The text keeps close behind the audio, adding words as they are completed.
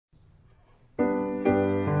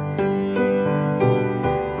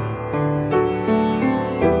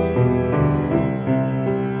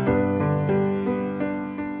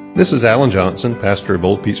This is Alan Johnson, pastor of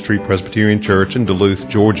Old Peachtree Presbyterian Church in Duluth,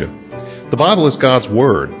 Georgia. The Bible is God's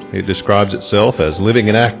Word. It describes itself as living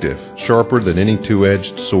and active, sharper than any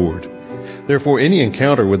two-edged sword. Therefore, any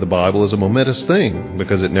encounter with the Bible is a momentous thing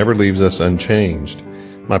because it never leaves us unchanged.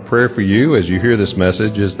 My prayer for you as you hear this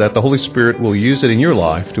message is that the Holy Spirit will use it in your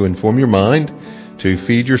life to inform your mind, to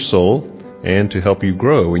feed your soul, and to help you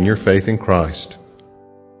grow in your faith in Christ.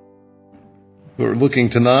 We're looking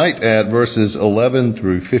tonight at verses 11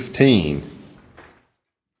 through 15.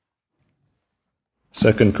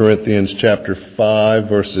 2 Corinthians chapter 5,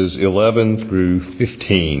 verses 11 through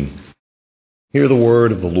 15. Hear the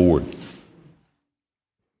word of the Lord.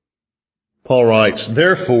 Paul writes,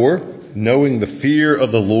 "Therefore, knowing the fear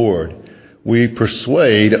of the Lord, we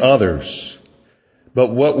persuade others. But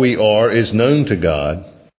what we are is known to God,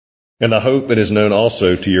 and I hope it is known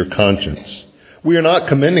also to your conscience. We are not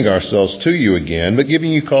commending ourselves to you again, but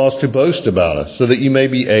giving you cause to boast about us, so that you may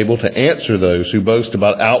be able to answer those who boast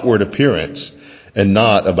about outward appearance and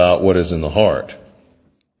not about what is in the heart.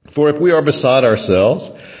 For if we are beside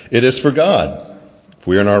ourselves, it is for God. If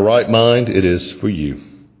we are in our right mind, it is for you.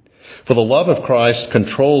 For the love of Christ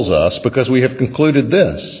controls us, because we have concluded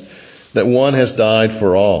this, that one has died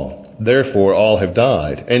for all. Therefore all have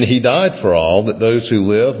died. And he died for all, that those who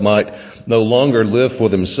live might no longer live for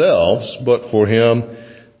themselves, but for him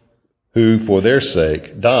who for their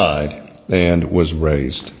sake died and was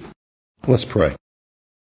raised." Let's pray.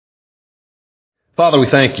 Father, we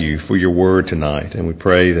thank you for your word tonight, and we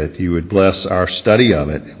pray that you would bless our study of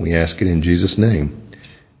it. We ask it in Jesus' name.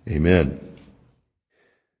 Amen.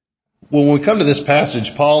 Well, when we come to this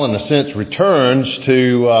passage, Paul, in a sense, returns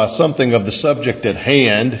to something of the subject at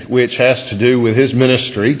hand, which has to do with his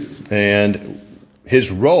ministry and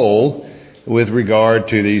his role with regard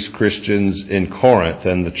to these Christians in Corinth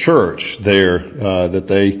and the church there that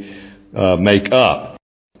they make up.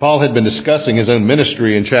 Paul had been discussing his own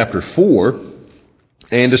ministry in chapter 4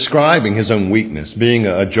 and describing his own weakness, being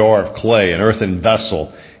a jar of clay, an earthen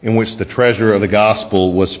vessel in which the treasure of the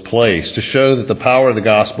gospel was placed, to show that the power of the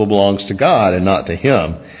gospel belongs to God and not to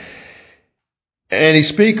him. And he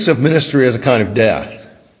speaks of ministry as a kind of death,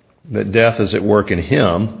 that death is at work in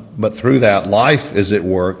him, but through that, life is at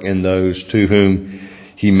work in those to whom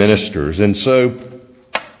he ministers. And so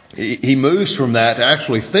he moves from that to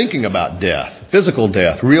actually thinking about death, physical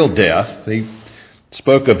death, real death. He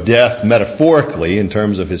spoke of death metaphorically in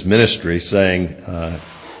terms of his ministry, saying,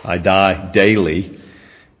 I die daily.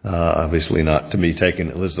 Obviously not to be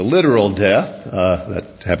taken as a literal death.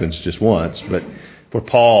 That happens just once. But for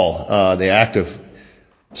Paul, the act of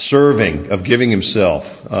serving, of giving himself,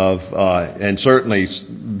 and certainly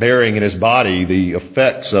bearing in his body the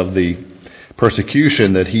effects of the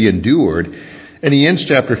persecution that he endured. And he ends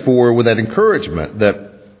chapter 4 with that encouragement that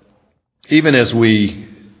even as we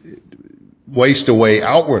waste away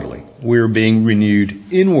outwardly, we're being renewed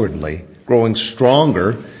inwardly, growing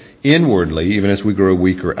stronger inwardly, even as we grow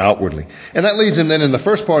weaker outwardly. And that leads him then in the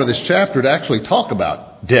first part of this chapter to actually talk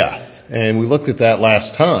about death. And we looked at that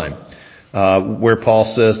last time. Where Paul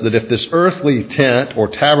says that if this earthly tent or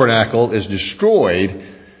tabernacle is destroyed,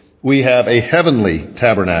 we have a heavenly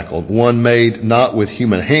tabernacle, one made not with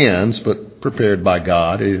human hands, but prepared by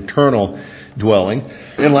God, an eternal dwelling.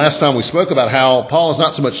 And last time we spoke about how Paul is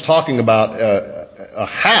not so much talking about a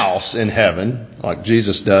house in heaven, like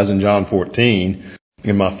Jesus does in John 14.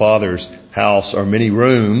 In my Father's house are many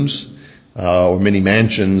rooms, or many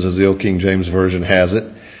mansions, as the Old King James Version has it.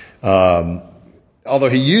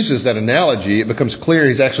 Although he uses that analogy, it becomes clear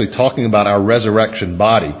he's actually talking about our resurrection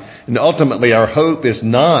body. And ultimately, our hope is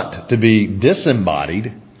not to be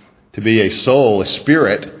disembodied, to be a soul, a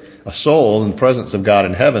spirit, a soul in the presence of God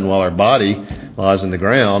in heaven while our body lies in the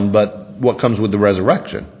ground, but what comes with the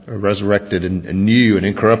resurrection, a resurrected and new and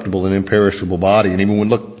incorruptible and imperishable body. And even when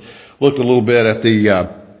we looked a little bit at the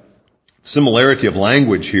similarity of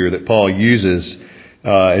language here that Paul uses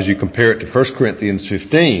as you compare it to 1 Corinthians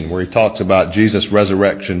 15, where he talks about Jesus'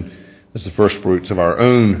 resurrection as the first fruits of our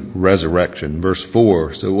own resurrection. Verse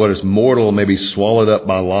 4, so what is mortal may be swallowed up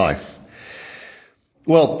by life.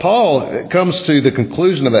 Well, Paul comes to the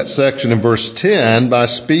conclusion of that section in verse 10 by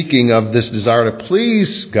speaking of this desire to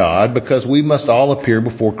please God because we must all appear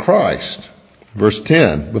before Christ. Verse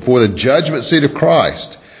 10, before the judgment seat of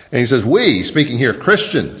Christ. And he says, we, speaking here of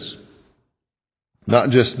Christians, not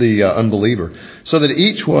just the unbeliever, so that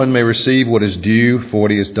each one may receive what is due for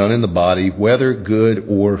what he has done in the body, whether good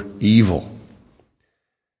or evil.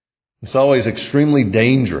 It's always extremely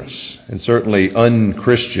dangerous and certainly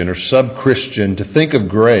un-Christian or sub-Christian to think of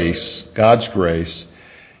grace, God's grace,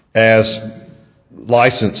 as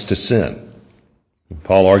license to sin.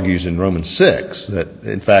 Paul argues in Romans 6 that,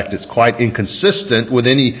 in fact, it's quite inconsistent with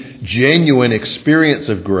any genuine experience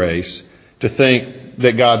of grace to think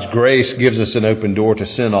that God's grace gives us an open door to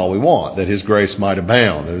sin all we want, that His grace might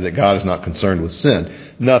abound, or that God is not concerned with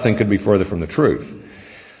sin. Nothing could be further from the truth.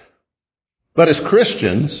 But as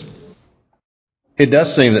Christians, it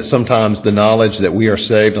does seem that sometimes the knowledge that we are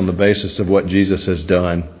saved on the basis of what Jesus has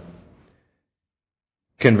done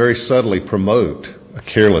can very subtly promote a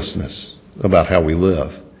carelessness about how we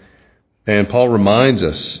live. And Paul reminds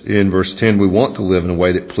us in verse 10, we want to live in a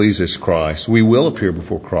way that pleases Christ. We will appear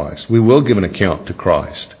before Christ. We will give an account to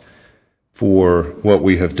Christ for what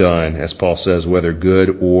we have done, as Paul says, whether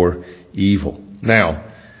good or evil. Now,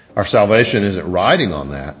 our salvation isn't riding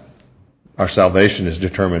on that. Our salvation is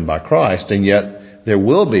determined by Christ, and yet there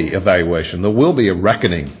will be evaluation. There will be a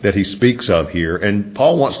reckoning that he speaks of here, and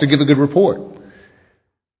Paul wants to give a good report.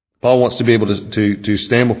 Paul wants to be able to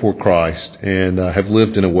stand before Christ and have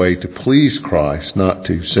lived in a way to please Christ, not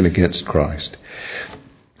to sin against Christ.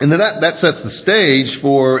 And then that sets the stage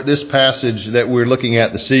for this passage that we're looking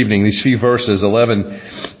at this evening, these few verses, 11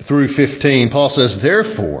 through 15. Paul says,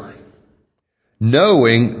 therefore,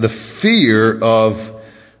 knowing the fear of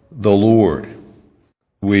the Lord,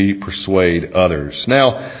 we persuade others.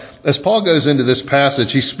 Now, as Paul goes into this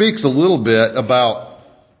passage, he speaks a little bit about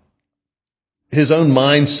his own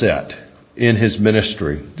mindset in his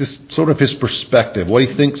ministry, just sort of his perspective, what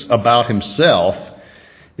he thinks about himself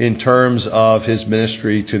in terms of his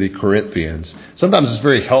ministry to the Corinthians. Sometimes it's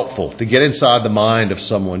very helpful to get inside the mind of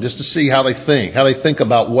someone just to see how they think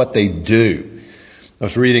about what they do. I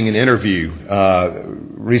was reading an interview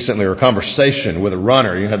recently, or a conversation with a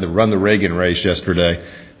runner. You had to run the Reagan race yesterday,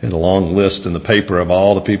 and a long list in the paper of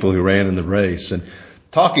all the people who ran in the race, and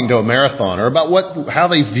talking to a marathoner about how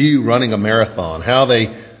they view running a marathon,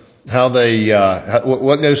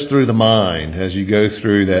 what goes through the mind as you go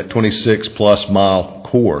through that 26 plus mile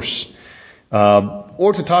course,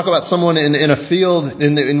 or to talk about someone in a field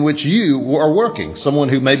in which you are working, someone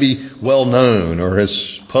who may be well known or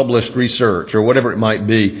has published research or whatever it might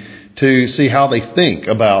be, to see how they think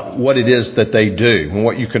about what it is that they do and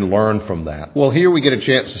what you can learn from that. Well, here we get a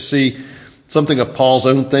chance to see something of Paul's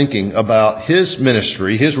own thinking about his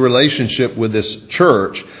ministry, his relationship with this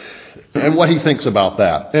church, and what he thinks about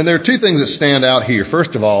that. And there are two things that stand out here.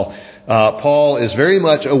 First of all, Paul is very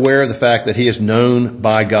much aware of the fact that he is known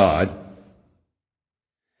by God.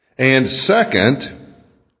 And second,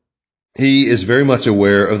 he is very much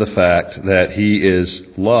aware of the fact that he is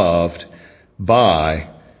loved by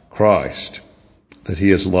Christ. That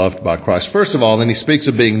he is loved by Christ. First of all, then he speaks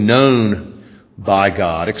of being known by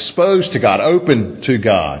God, exposed to God, open to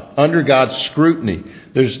God, under God's scrutiny.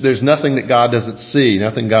 There's nothing that God doesn't see,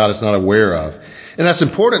 nothing God is not aware of. And that's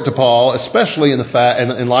important to Paul, especially in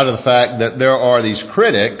light of the fact that there are these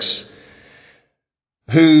critics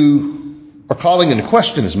who are calling into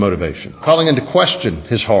question his motivation, calling into question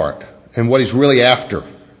his heart and what he's really after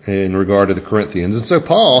in regard to the Corinthians. And so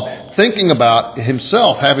Paul, thinking about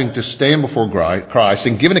himself having to stand before Christ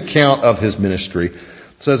and give an account of his ministry,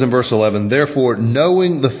 says in verse 11, therefore,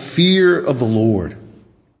 knowing the fear of the Lord,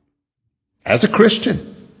 as a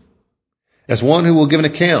Christian, as one who will give an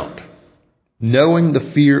account, knowing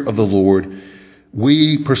the fear of the Lord,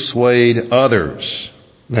 we persuade others.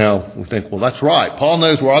 Now, we think, well, that's right. Paul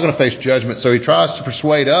knows we're all going to face judgment, so he tries to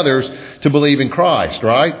persuade others to believe in Christ,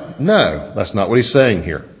 right? No, that's not what he's saying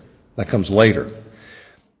here. That comes later.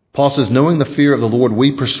 Paul says, knowing the fear of the Lord,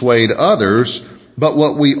 we persuade others, but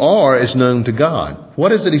what we are is known to God.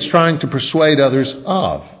 What is it he's trying to persuade others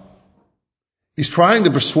of? He's trying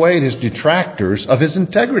to persuade his detractors of his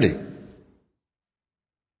integrity.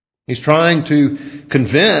 He's trying to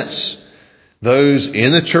convince those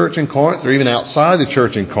in the church in Corinth, or even outside the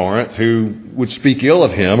church in Corinth, who would speak ill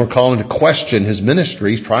of him or call into question his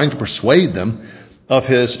ministry. He's trying to persuade them of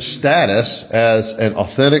his status as an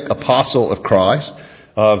authentic apostle of Christ,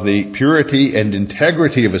 of the purity and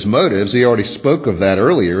integrity of his motives. He already spoke of that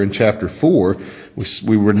earlier in chapter 4.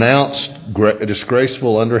 We renounced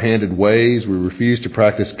disgraceful, underhanded ways. We refused to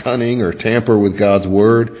practice cunning or tamper with God's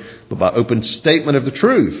word. But by open statement of the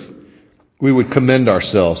truth, we would commend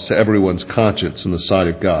ourselves to everyone's conscience in the sight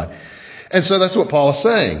of God. And so that's what Paul is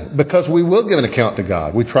saying. Because we will give an account to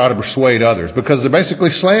God, we try to persuade others, because they're basically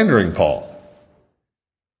slandering Paul.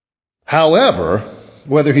 However,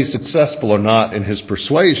 whether he's successful or not in his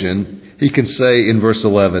persuasion, he can say in verse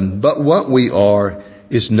 11, but what we are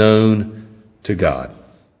is known to God.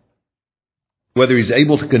 Whether he's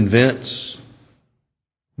able to convince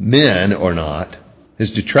men or not,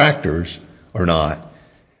 his detractors or not,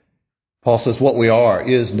 Paul says what we are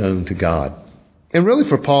is known to God. And really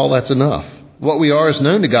for Paul, that's enough. What we are is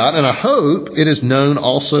known to God, and I hope it is known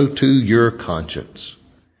also to your conscience.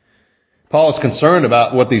 Paul is concerned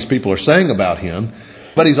about what these people are saying about him,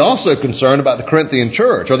 but he's also concerned about the Corinthian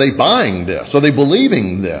church. Are they buying this? Are they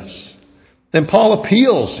believing this? And Paul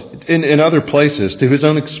appeals in other places to his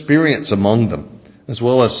own experience among them, as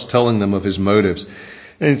well as telling them of his motives.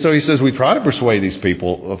 And so he says, we try to persuade these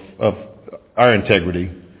people of our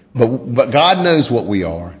integrity, but God knows what we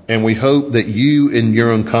are, and we hope that you in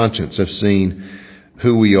your own conscience have seen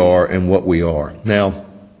who we are and what we are. Now,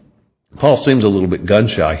 Paul seems a little bit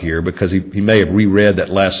gun-shy here because he may have reread that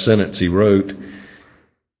last sentence he wrote,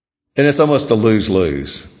 and it's almost a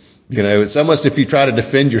lose-lose. It's almost if you try to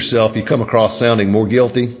defend yourself, you come across sounding more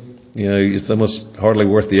guilty. It's almost hardly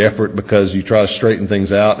worth the effort because you try to straighten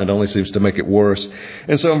things out and it only seems to make it worse.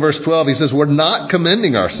 And so in verse 12 he says, we're not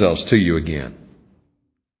commending ourselves to you again,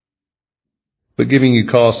 but giving you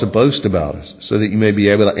cause to boast about us, so that you may be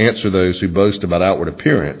able to answer those who boast about outward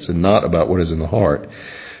appearance and not about what is in the heart.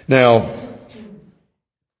 Now,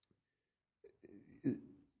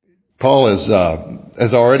 Paul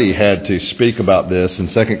has already had to speak about this in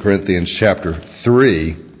 2 Corinthians chapter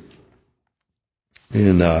 3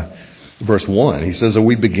 in verse 1. He says, are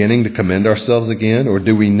we beginning to commend ourselves again, or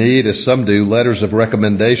do we need, as some do, letters of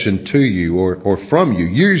recommendation to you or from you?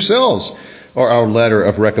 You yourselves are our letter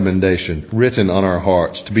of recommendation, written on our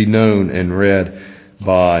hearts, to be known and read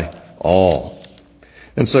by all.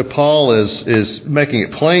 And so Paul is making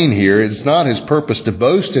it plain here. It's not his purpose to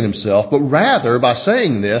boast in himself, but rather, by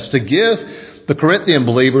saying this, to give the Corinthian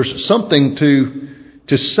believers something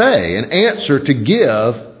to say, an answer to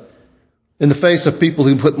give in the face of people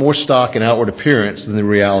who put more stock in outward appearance than the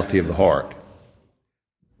reality of the heart.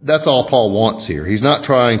 That's all Paul wants here. He's not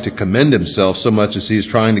trying to commend himself so much as he's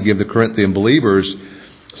trying to give the Corinthian believers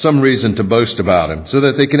some reason to boast about him, so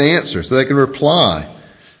that they can answer, so they can reply.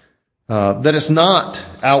 That it's not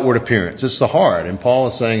outward appearance, it's the heart. And Paul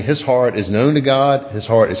is saying his heart is known to God, his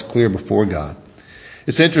heart is clear before God.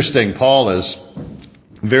 It's interesting, Paul is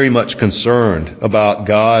very much concerned about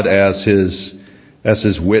God as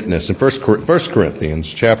his witness. In 1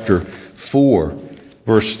 Corinthians chapter 4,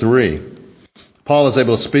 verse 3, Paul is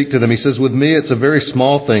able to speak to them. He says, with me it's a very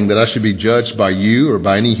small thing that I should be judged by you or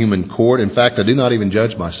by any human court. In fact, I do not even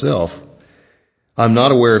judge myself. I'm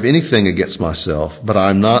not aware of anything against myself, but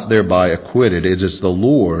I'm not thereby acquitted. It is the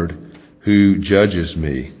Lord who judges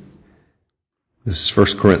me. This is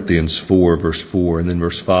 1 Corinthians 4, verse 4, and then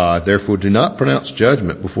verse 5. Therefore, do not pronounce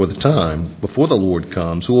judgment before the time, before the Lord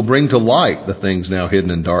comes, who will bring to light the things now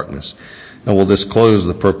hidden in darkness, and will disclose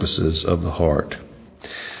the purposes of the heart.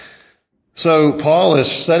 So Paul is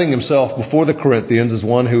setting himself before the Corinthians as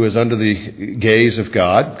one who is under the gaze of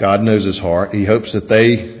God. God knows his heart. He hopes that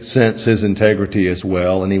they sense his integrity as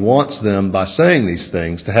well. And he wants them, by saying these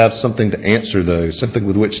things, to have something to answer those, something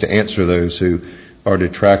with which to answer those who are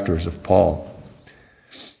detractors of Paul.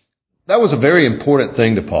 That was a very important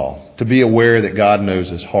thing to Paul, to be aware that God knows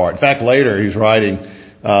his heart. In fact, later he's writing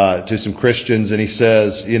to some Christians and he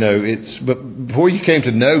says, but before you came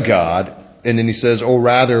to know God, and then he says, or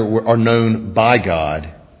rather are known by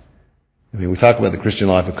God. I mean, we talk about the Christian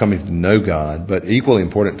life of coming to know God, but equally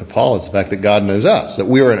important to Paul is the fact that God knows us, that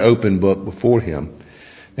we are an open book before him.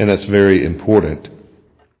 And that's very important.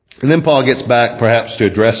 And then Paul gets back perhaps to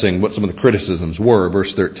addressing what some of the criticisms were.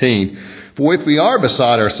 Verse 13, for if we are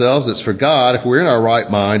beside ourselves, it's for God. If we're in our right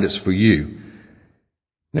mind, it's for you.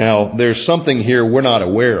 Now, there's something here we're not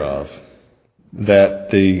aware of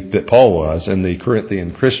that Paul was and the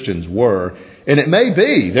Corinthian Christians were. And it may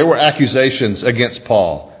be there were accusations against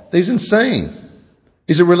Paul. He's insane.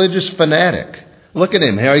 He's a religious fanatic. Look at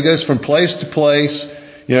him, how he goes from place to place.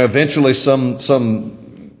 Eventually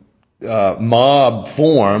some mob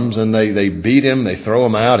forms and they beat him, they throw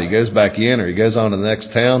him out. He goes back in or he goes on to the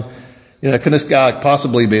next town. Can this guy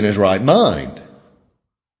possibly be in his right mind?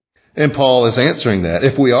 And Paul is answering that.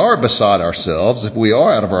 If we are beside ourselves, if we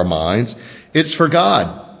are out of our minds, it's for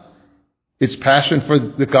God. It's passion for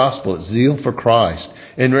the gospel. It's zeal for Christ.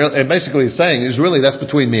 And basically he's saying that's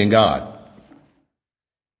between me and God.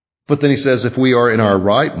 But then he says, if we are in our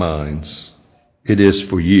right minds, it is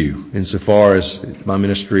for you. Insofar as my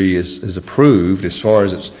ministry is approved, as far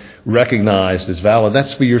as it's recognized as valid,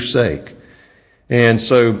 that's for your sake. And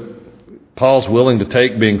so Paul's willing to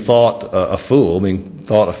take being thought a fool, being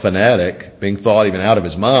thought a fanatic, being thought even out of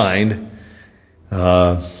his mind.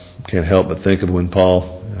 Can't help but think of when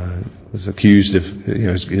Paul was accused of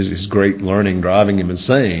his great learning driving him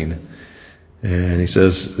insane. And he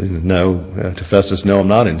says, no, to Festus, no, I'm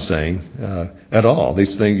not insane at all.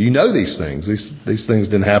 These things, these things. These things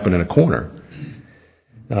didn't happen in a corner.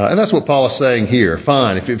 And that's what Paul is saying here.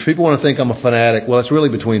 Fine, if people want to think I'm a fanatic, well, it's really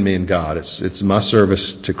between me and God. It's my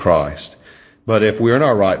service to Christ. But if we're in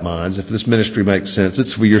our right minds, if this ministry makes sense,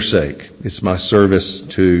 it's for your sake. It's my service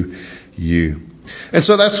to you. And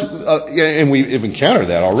so that's, and we've encountered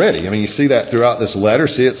that already. I mean, you see that throughout this letter.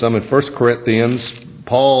 See it some in 1 Corinthians.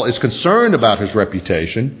 Paul is concerned about his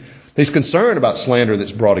reputation. He's concerned about slander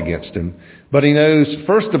that's brought against him. But he knows,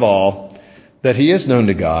 first of all, that he is known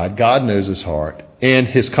to God. God knows his heart. And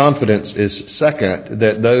his confidence is, second,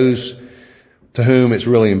 that those to whom it's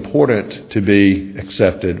really important to be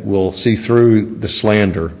accepted will see through the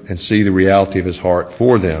slander and see the reality of his heart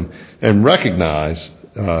for them and recognize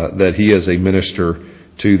that he is a minister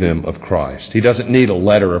to them of Christ. He doesn't need a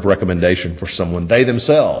letter of recommendation for someone. They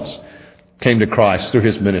themselves came to Christ through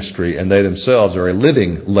his ministry, and they themselves are a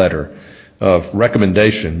living letter of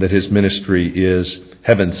recommendation that his ministry is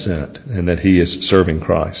heaven sent and that he is serving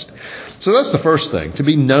Christ. So that's the first thing, to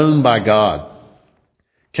be known by God.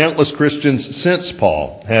 Countless Christians since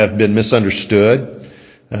Paul have been misunderstood,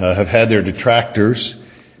 have had their detractors,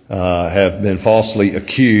 have been falsely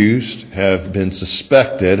accused, have been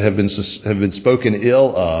suspected, have been spoken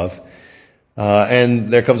ill of,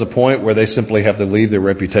 and there comes a point where they simply have to leave their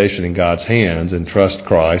reputation in God's hands and trust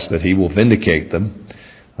Christ that he will vindicate them,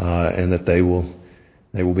 and that they will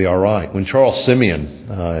be all right. When Charles Simeon,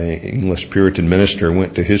 an English Puritan minister,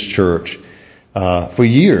 went to his church, for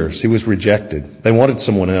years he was rejected. They wanted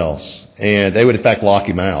someone else, and they would in fact lock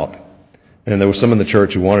him out. And there were some in the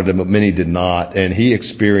church who wanted him, but many did not. And he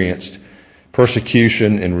experienced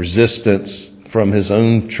persecution and resistance from his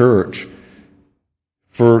own church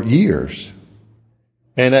for years.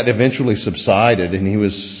 And that eventually subsided, and he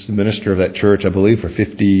was the minister of that church, I believe, for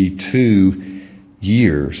 52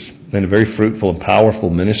 years. And a very fruitful and powerful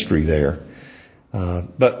ministry there.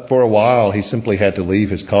 But for a while, he simply had to leave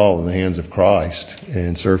his call in the hands of Christ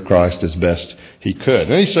and serve Christ as best he could.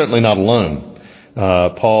 And he's certainly not alone.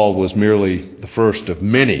 Paul was merely the first of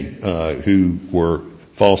many who were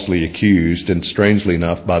falsely accused, and strangely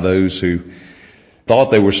enough, by those who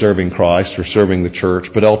thought they were serving Christ or serving the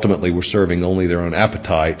church, but ultimately were serving only their own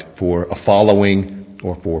appetite for a following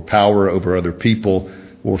or for power over other people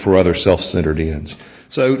or for other self-centered ends.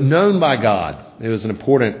 So known by God, it was an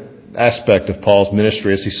important aspect of Paul's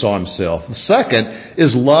ministry as he saw himself. The second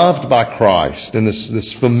is loved by Christ. In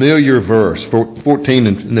this familiar verse, 14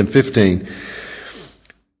 and then 15.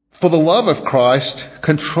 For the love of Christ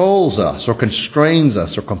controls us or constrains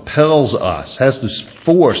us or compels us, has this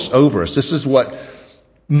force over us. This is what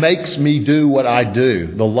makes me do what I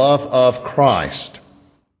do, the love of Christ.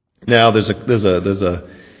 Now, there's a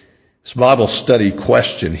Bible study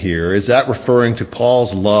question here. Is that referring to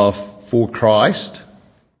Paul's love for Christ?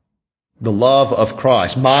 The love of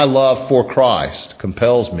Christ, my love for Christ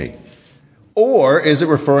compels me. Or is it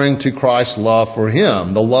referring to Christ's love for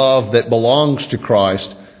him, the love that belongs to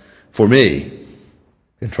Christ for me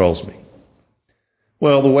controls me?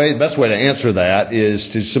 Well, the best way to answer that is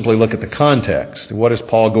to simply look at the context. What does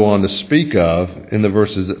Paul go on to speak of in the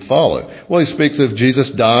verses that follow? Well, he speaks of Jesus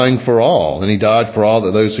dying for all, and he died for all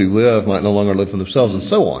that those who live might no longer live for themselves, and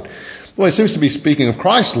so on. Well, he seems to be speaking of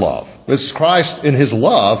Christ's love. It's Christ in his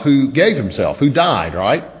love who gave himself, who died,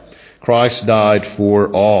 right? Christ died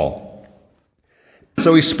for all.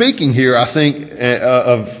 So he's speaking here, I think,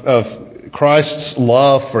 of Christ's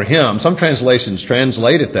love for him. Some translations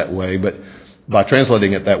translate it that way, but by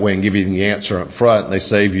translating it that way and giving the answer up front, they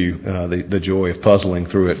save you the joy of puzzling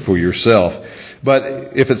through it for yourself.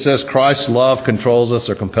 But if it says Christ's love controls us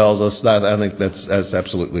or compels us, I think that's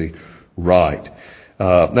absolutely right.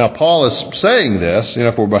 Now, Paul is saying this,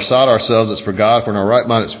 if we're beside ourselves, it's for God. If we're in our right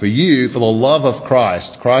mind, it's for you. For the love of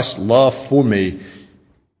Christ, Christ's love for me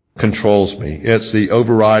controls me. It's the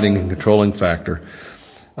overriding and controlling factor.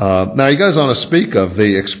 Now, he goes on to speak of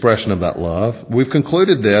the expression of that love. We've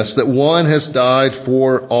concluded this, that one has died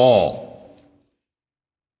for all.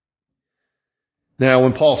 Now,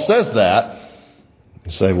 when Paul says that,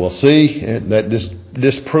 you say, well, see, that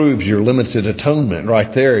disproves your limited atonement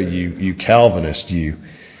right there, you Calvinist, you.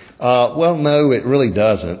 Well, no, it really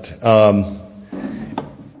doesn't.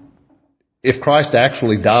 If Christ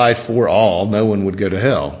actually died for all, no one would go to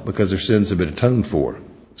hell because their sins have been atoned for.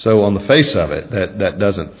 So on the face of it, that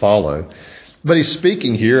doesn't follow. But he's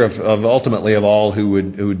speaking here of ultimately of all who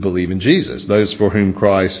would believe in Jesus, those for whom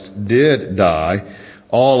Christ did die.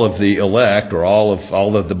 All of the elect, or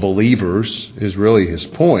all of the believers, is really his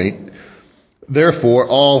point. Therefore,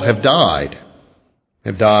 all have died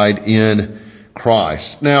in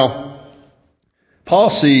Christ. Now, Paul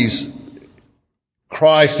sees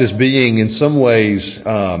Christ as being in some ways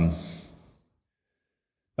a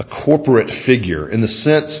a corporate figure in the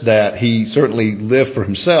sense that he certainly lived for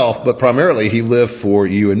himself, but primarily he lived for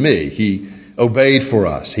you and me. He obeyed for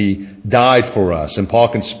us. He died for us. And Paul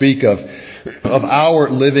can speak of our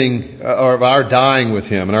living, or of our dying with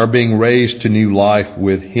him and our being raised to new life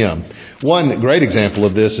with him. One great example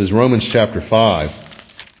of this is Romans chapter 5,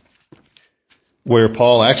 where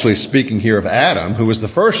Paul actually is speaking here of Adam, who was the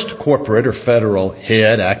first corporate or federal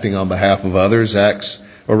head acting on behalf of others.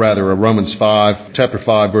 Romans 5, chapter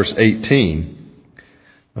 5, verse 18.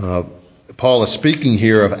 Paul is speaking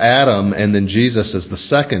here of Adam and then Jesus as the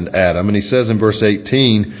second Adam. And he says in verse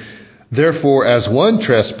 18, therefore, as one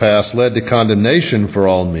trespass led to condemnation for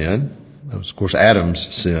all men, that was, of course,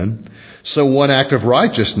 Adam's sin, so one act of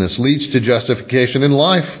righteousness leads to justification and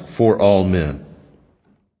life for all men.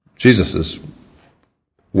 Jesus'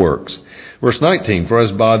 works. Verse 19, for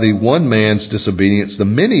as by the one man's disobedience the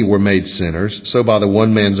many were made sinners, so by the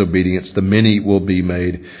one man's obedience the many will be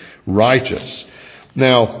made righteous.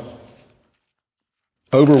 Now,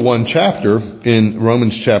 over one chapter in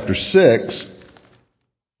Romans chapter 6,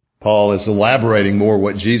 Paul is elaborating more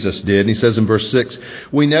what Jesus did. And he says in verse 6,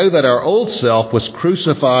 we know that our old self was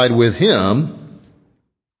crucified with him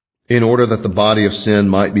in order that the body of sin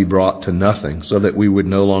might be brought to nothing, so that we would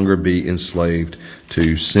no longer be enslaved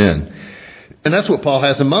to sin. And that's what Paul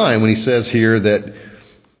has in mind when he says here that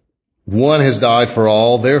one has died for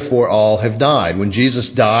all, therefore all have died. When Jesus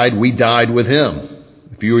died, we died with him.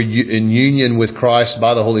 If you were in union with Christ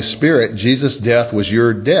by the Holy Spirit, Jesus' death was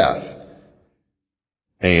your death.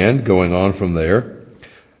 And, going on from there,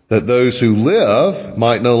 that those who live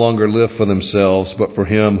might no longer live for themselves, but for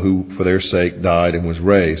him who for their sake died and was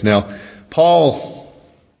raised. Now, Paul,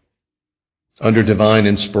 under divine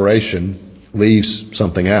inspiration, leaves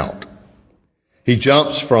something out. He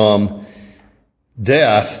jumps from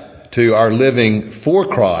death to our living for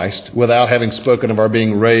Christ without having spoken of our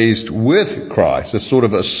being raised with Christ. It's sort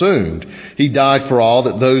of assumed. He died for all,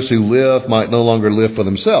 that those who live might no longer live for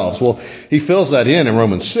themselves. Well, he fills that in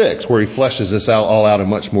Romans 6, where he fleshes this all out in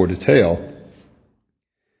much more detail.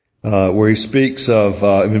 Where he speaks of,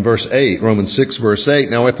 in verse 8, Romans 6, verse 8,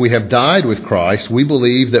 now if we have died with Christ, we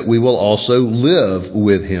believe that we will also live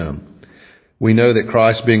with him. We know that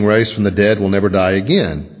Christ, being raised from the dead, will never die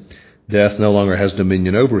again. Death no longer has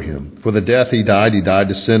dominion over him. For the death he died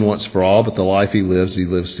to sin once for all, but the life he lives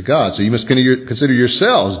to God. So you must consider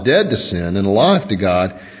yourselves dead to sin and alive to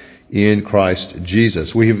God in Christ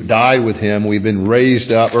Jesus. We have died with him. We've been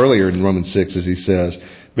raised up, earlier in Romans 6, as he says,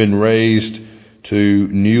 been raised to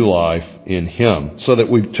new life in him, so that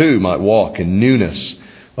we too might walk in newness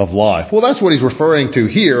of life. Well, that's what he's referring to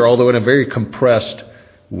here, although in a very compressed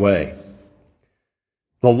way.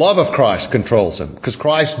 The love of Christ controls him, because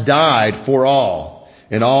Christ died for all,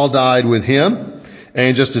 and all died with him.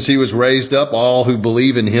 And just as he was raised up, all who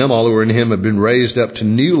believe in him, all who are in him, have been raised up to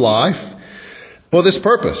new life for this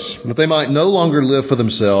purpose, that they might no longer live for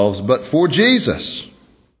themselves, but for Jesus,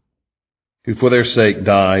 who for their sake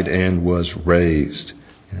died and was raised.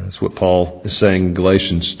 That's what Paul is saying in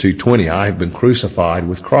Galatians 2:20. I have been crucified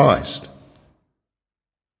with Christ,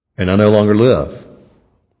 and I no longer live.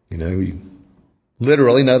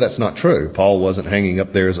 Literally, no, that's not true. Paul wasn't hanging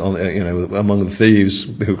up there among the thieves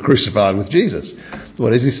who were crucified with Jesus.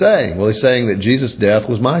 What is he saying? Well, he's saying that Jesus' death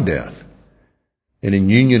was my death. And in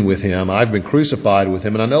union with him, I've been crucified with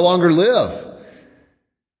him, and I no longer live.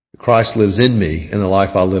 Christ lives in me, and the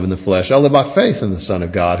life I live in the flesh, I live by faith in the Son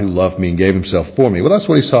of God who loved me and gave himself for me. Well, that's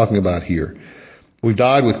what he's talking about here. We've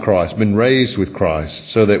died with Christ, been raised with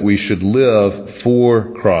Christ, so that we should live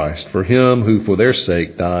for Christ, for him who for their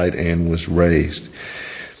sake died and was raised.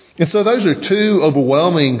 And so those are two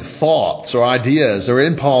overwhelming thoughts or ideas that are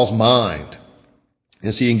in Paul's mind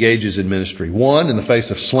as he engages in ministry. One, in the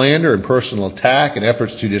face of slander and personal attack and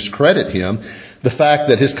efforts to discredit him, the fact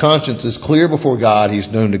that his conscience is clear before God, he's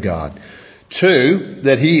known to God. Two,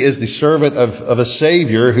 that he is the servant of a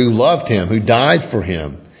Savior who loved him, who died for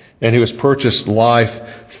him, and who has purchased life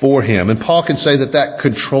for him. And Paul can say that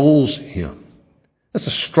controls him. That's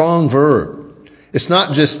a strong verb. It's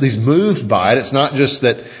not just that he's moved by it. It's not just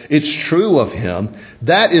that it's true of him.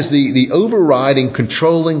 That is the overriding,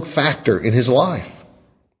 controlling factor in his life.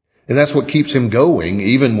 And that's what keeps him going,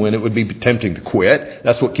 even when it would be tempting to quit.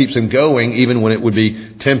 That's what keeps him going, even when it would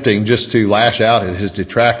be tempting just to lash out at his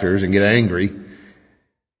detractors and get angry.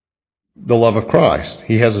 The love of Christ.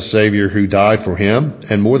 He has a Savior who died for him,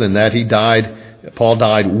 and more than that, Paul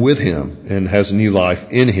died with him and has new life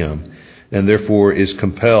in him, and therefore is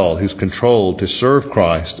compelled, who's controlled to serve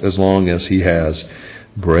Christ as long as he has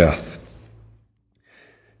breath.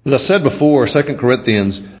 As I said before, 2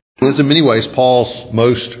 Corinthians is in many ways Paul's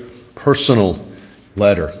most personal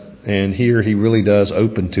letter. And here he really does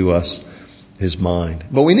open to us his mind.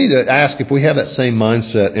 But we need to ask if we have that same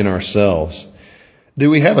mindset in ourselves. Do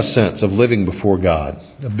we have a sense of living before God,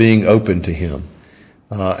 of being open to him,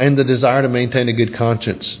 and the desire to maintain a good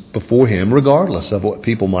conscience before him, regardless of what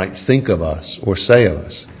people might think of us or say of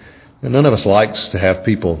us? And none of us likes to have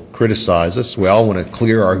people criticize us. We all want to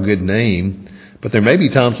clear our good name, but there may be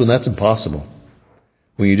times when that's impossible,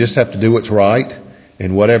 when you just have to do what's right,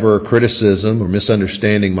 and whatever criticism or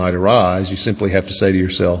misunderstanding might arise, you simply have to say to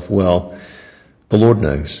yourself, well, the Lord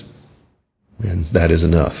knows, and that is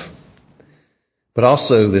enough. But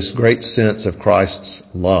also this great sense of Christ's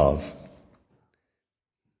love.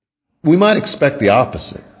 We might expect the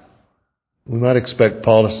opposite. We might expect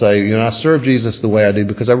Paul to say, I serve Jesus the way I do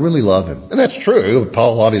because I really love him. And that's true.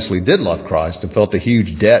 Paul obviously did love Christ and felt a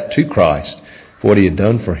huge debt to Christ for what he had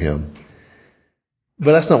done for him.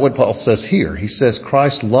 But that's not what Paul says here. He says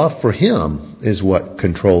Christ's love for him is what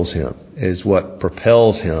controls him, is what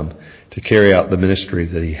propels him to carry out the ministry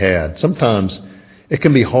that he had. Sometimes it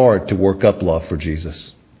can be hard to work up love for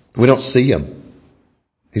Jesus. We don't see him.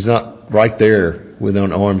 He's not right there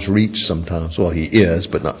within arm's reach sometimes. Well, he is,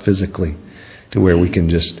 but not physically to where we can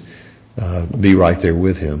just be right there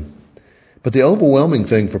with him. But the overwhelming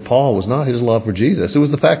thing for Paul was not his love for Jesus. It was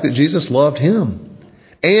the fact that Jesus loved him.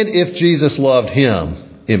 And if Jesus loved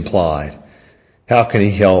him, implied, how can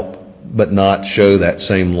he help but not show that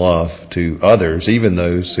same love to others, even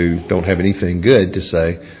those who don't have anything good to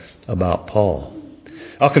say about Paul?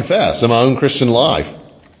 I'll confess, in my own Christian life,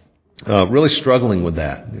 really struggling with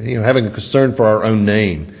that. Having a concern for our own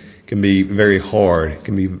name can be very hard. It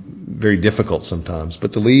can be very difficult sometimes.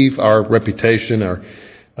 But to leave our reputation,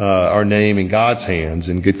 our name in God's hands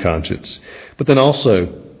in good conscience. But then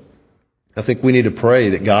also, I think we need to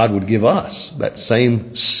pray that God would give us that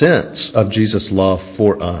same sense of Jesus' love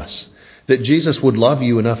for us. That Jesus would love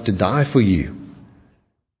you enough to die for you.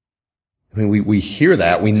 I mean, we hear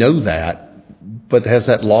that, we know that, but has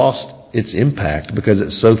that lost its impact because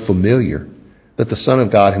it's so familiar? That the Son of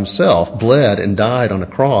God himself bled and died on a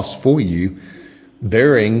cross for you,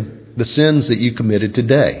 bearing the sins that you committed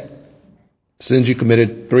today. Sins you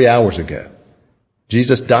committed 3 hours ago.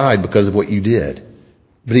 Jesus died because of what you did.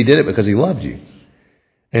 But he did it because he loved you.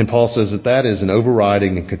 And Paul says that is an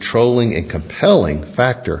overriding and controlling and compelling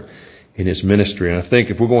factor in his ministry. And I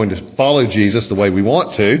think if we're going to follow Jesus the way we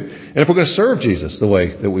want to, and if we're going to serve Jesus the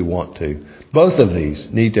way that we want to, both of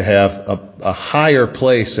these need to have a higher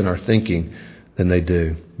place in our thinking than they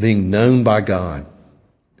do. Being known by God,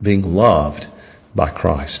 being loved by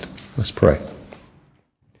Christ. Let's pray.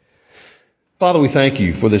 Father, we thank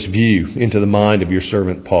you for this view into the mind of your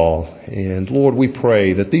servant Paul. And Lord, we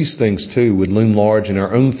pray that these things too would loom large in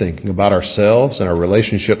our own thinking about ourselves and our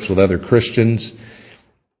relationships with other Christians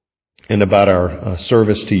and about our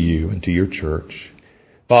service to you and to your church.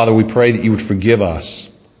 Father, we pray that you would forgive us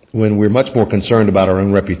when we're much more concerned about our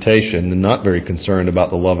own reputation and not very concerned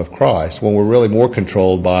about the love of Christ, when we're really more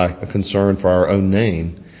controlled by a concern for our own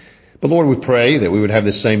name. But Lord, we pray that we would have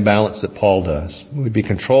the same balance that Paul does. We would be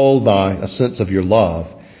controlled by a sense of your love,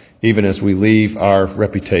 even as we leave our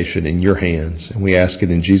reputation in your hands. And we ask it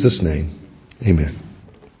in Jesus' name. Amen.